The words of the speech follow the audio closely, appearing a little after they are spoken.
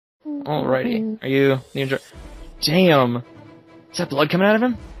Alrighty. Are you the injured? Damn. Is that blood coming out of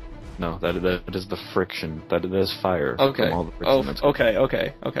him? No, that is the friction. That is fire. Okay. From all the friction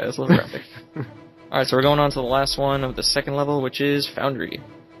Okay. That's a little graphic. Alright, so we're going on to the last one of the second level, which is Foundry.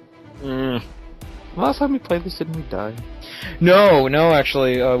 Last time we played this, didn't we die? No,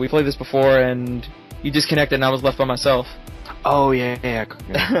 actually, we played this before, and you disconnected, and I was left by myself. Oh, yeah. Well,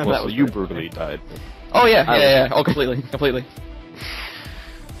 That so was you pretty brutally died. Oh, yeah. Oh, completely.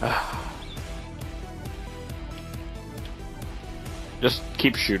 Just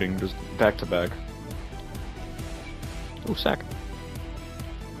keep shooting, just back to back. Oh, sack.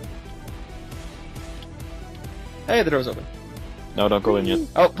 Hey, the door's open. No, don't go in yet.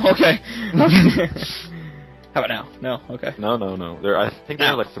 Oh, okay. How about now? No, okay. No. I think there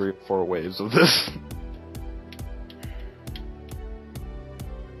are like 3 or 4 waves of this.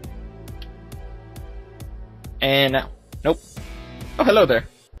 And now. Nope. Oh, hello there.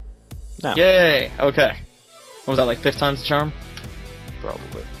 Now. Yay! Okay. What was that, like 5th time's the charm?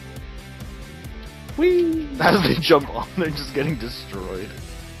 Probably. Whee! As they jump on, they're just getting destroyed.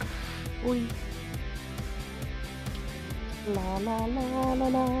 Whee! La la la la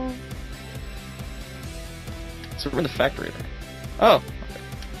la. So we're in the factory there. Oh. Okay.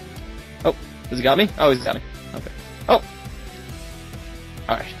 Oh, has he got me? Oh, he's got me. Okay. Oh.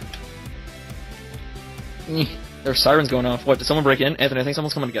 Alright. There are sirens going off. What, did someone break in? Anthony, I think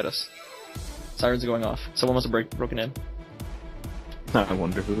someone's coming to get us. Sirens are going off. Someone must have broken in. I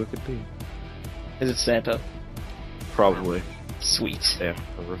wonder who it could be. Is it Santa? Probably. Sweet. Yeah,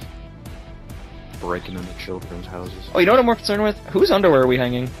 breaking into children's houses. Oh, you know what I'm more concerned with? Whose underwear are we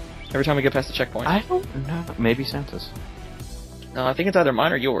hanging every time we get past the checkpoint? I don't know. Maybe Santa's. No, I think it's either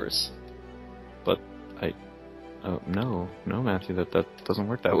mine or yours. But no, Matthew, that doesn't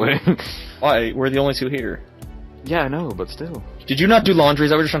work that way. Why? We're the only 2 here. Yeah, I know, but still. Did you not do laundry?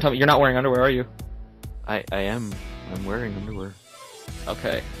 Is that what you're trying to tell me? You're not wearing underwear, are you? I am. I'm wearing underwear.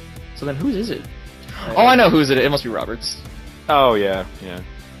 Okay. So then whose is it? Oh, I know whose it is. It must be Robert's. Oh, yeah.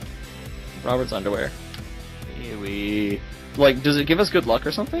 Robert's underwear. We Like, does it give us good luck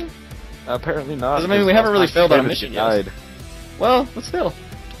or something? apparently not. Because I mean, we haven't really failed on a mission died. yet. Well, but still.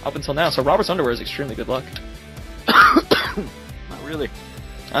 Up until now. So Robert's underwear is extremely good luck. Not really.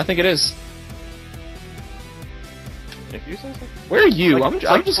 I think it is. If you say so. Where are you? Like,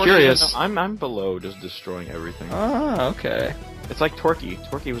 I'm just curious. No, I'm below, just destroying everything. Ah, okay. It's like Torquay.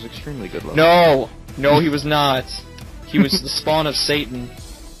 Torquay was extremely good luck. No, he was not. He was the spawn of Satan.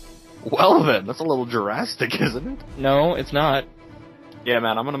 Well then, that's a little drastic, isn't it? No, it's not. Yeah,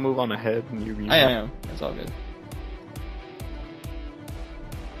 man, I'm gonna move on ahead, and you. I am. It's all good.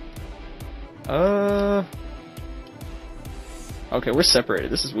 Okay, we're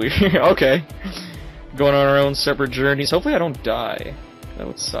separated. This is weird. Okay. Going on our own separate journeys. Hopefully I don't die. That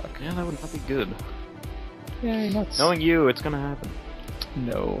would suck. Yeah, that would not be good. Yay, nuts. Knowing you, it's gonna happen.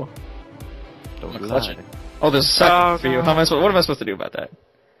 No. Don't I'm do clutching. that. Oh, there's a sack for you. What am I supposed to do about that?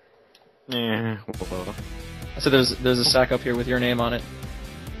 Yeah. I said there's a sack up here with your name on it.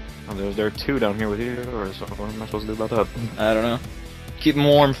 Oh, there are 2 down here with yours. So what am I supposed to do about that? I don't know. Keep him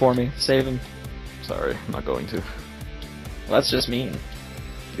warm for me. Save him. Sorry, I'm not going to. Well, that's just mean.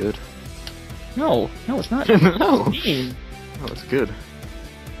 Good. No, it's not. No. It's mean. No, it's good.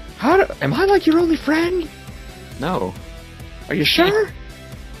 Am I like your only friend? No. Are you sure?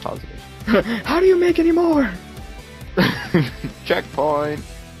 Positive. How do you make any more? Checkpoint.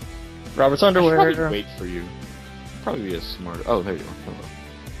 Robert's I underwear. should probably wait for you. Probably be a smart. Oh, there you are. Hello.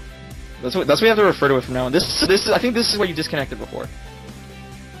 That's what we have to refer to it from now on. This is. I think this is what you disconnected before.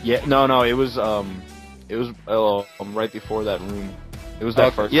 Yeah. No. It was right before that room. It was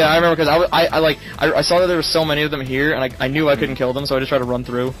that first. Yeah, one. I remember because I saw that there were so many of them here, and I knew I couldn't kill them, so I just tried to run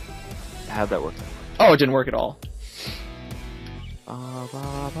through. How'd that work? Oh, it didn't work at all.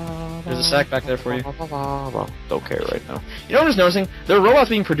 There's a sack back there for you. Don't care right now. You know what I'm just noticing? There are robots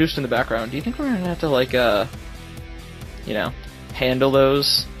being produced in the background. Do you think we're gonna have to handle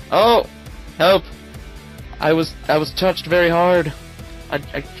those? Oh, help! I was touched very hard.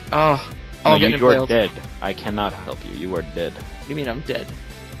 No, I'm you getting are impaled. dead. I cannot help you. You are dead. What do you mean I'm dead?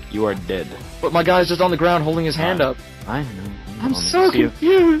 You are dead. But my guy's just on the ground holding his hand up. I know. I'm so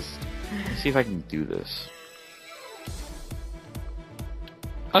confused. Let's see if I can do this.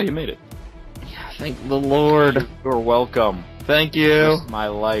 Oh, you made it. Yeah, thank the Lord. You're welcome. Thank you. This is my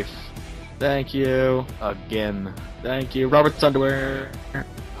life. Thank you. Again. Thank you. Robert's underwear.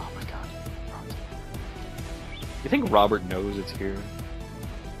 Oh my god. Robert. You think Robert knows it's here?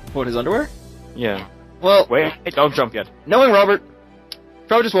 What, his underwear? Yeah. Well, Wait, don't jump yet. knowing Robert,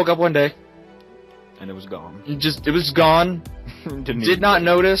 probably just woke up one day. and it was gone. It was gone. Did not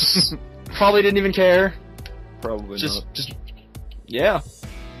notice. Probably didn't even care. Probably Just, not. yeah.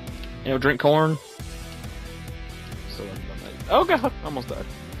 You know, drink corn. Still haven't done that. Oh god, almost died.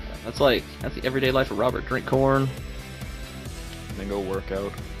 That's the everyday life of Robert. Drink corn. And then go work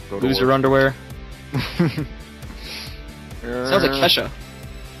out. Go to Lose work. your underwear. Sounds like Kesha.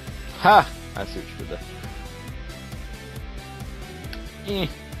 Ha! I see what you did there.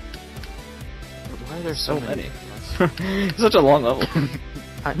 Why are there so many? It's such a long level.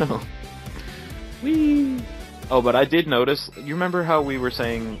 I know. Whee! Oh, but I did notice. You remember how we were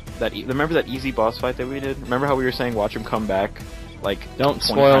saying that? Remember that easy boss fight that we did? Remember how we were saying watch him come back? Like, don't 20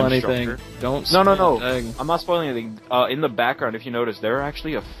 spoil times anything. stronger? Don't. Spoil No. anything. I'm not spoiling anything. In the background, if you notice, there are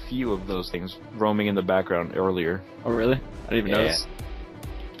actually a few of those things roaming in the background earlier. Oh really? I didn't even notice.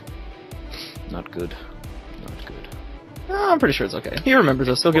 Not good. Not good. I'm pretty sure it's okay. He remembers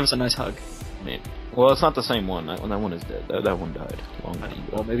us. He'll give us a nice hug. Maybe. Well, it's not the same one. That one is dead. That one died long time ago.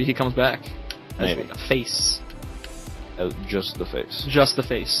 Well, maybe he comes back. As Maybe. a face. Just the face. Just the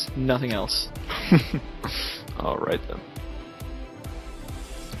face. Nothing else. Alright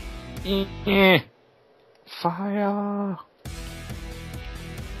then. Fire!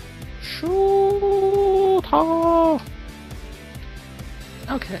 Shoot!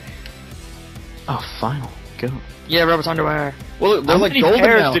 Okay. Oh, final. Go. Yeah, Robert's underwear. Well, they're How like many golden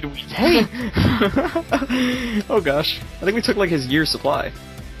pairs now. did we take? Oh gosh. I think we took like his year's supply.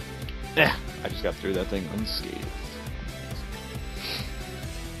 Yeah. I just got through that thing unscathed.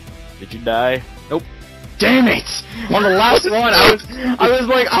 Did you die? Nope. Damn it! On the last one, I was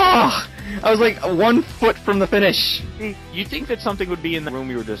like, ah! I was like 1 foot from the finish. You think that something would be in the room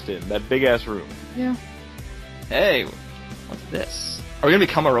we were just in? That big ass room? Yeah. Hey, what's this? Are we gonna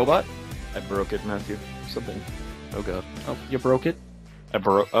become a robot? I broke it, Matthew. Something. Oh god. Oh, you broke it? I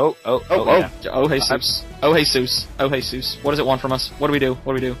broke. Oh, yeah. Oh, Jesus. Oh, Jesus. Oh, Jesus. What does it want from us? What do we do?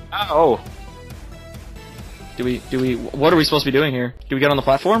 What do we do? Oh. Do we? What are we supposed to be doing here? Do we get on the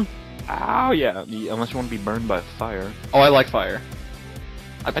platform? Ow, yeah. Unless you want to be burned by fire. Oh, I like fire.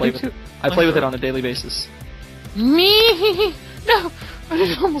 I play do with too. it. I play with it on a daily basis. Me? No! I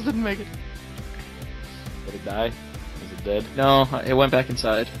just almost didn't make it. Did it die? Is it dead? No, it went back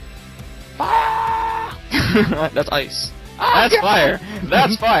inside. Fire! That's ice. That's fire.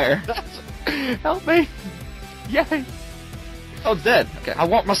 That's fire. Help me! Yay! Oh, it's dead. Okay, I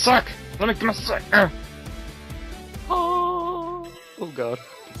want my sack. Let me get my sack. Oh god.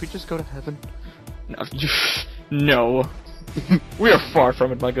 Did we just go to heaven? No. No. We are far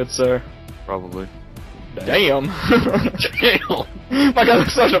from it, my good sir. Probably. Damn. Damn. My God, I'm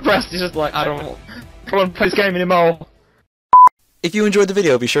so depressed. He's just like, I don't want to play this game anymore. If you enjoyed the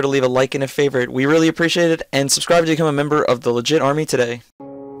video, be sure to leave a like and a favorite. We really appreciate it, and subscribe to become a member of the Legit Army today.